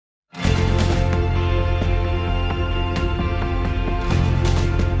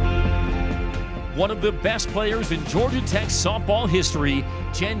one of the best players in Georgia Tech softball history,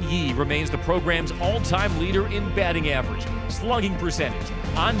 Jen Yee remains the program's all-time leader in batting average, slugging percentage,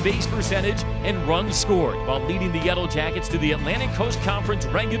 on-base percentage, and runs scored, while leading the Yellow Jackets to the Atlantic Coast Conference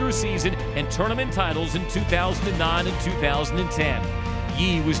regular season and tournament titles in 2009 and 2010.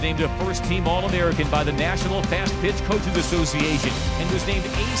 Yee was named a first-team All-American by the National Fast Pitch Coaches Association and was named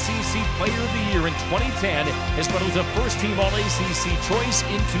ACC Player of the Year in 2010, as well as a first-team All-ACC choice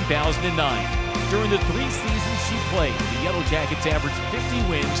in 2009. During the 3 seasons she played, the Yellow Jackets averaged 50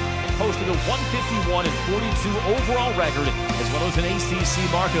 wins and posted a 151 and 42 overall record, as well as an ACC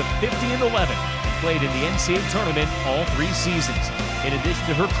mark of 50 and 11. Played in the NCAA tournament all 3 seasons. In addition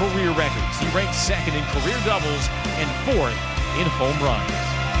to her career records, she ranked 2nd in career doubles and 4th in home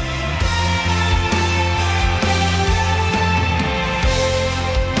runs.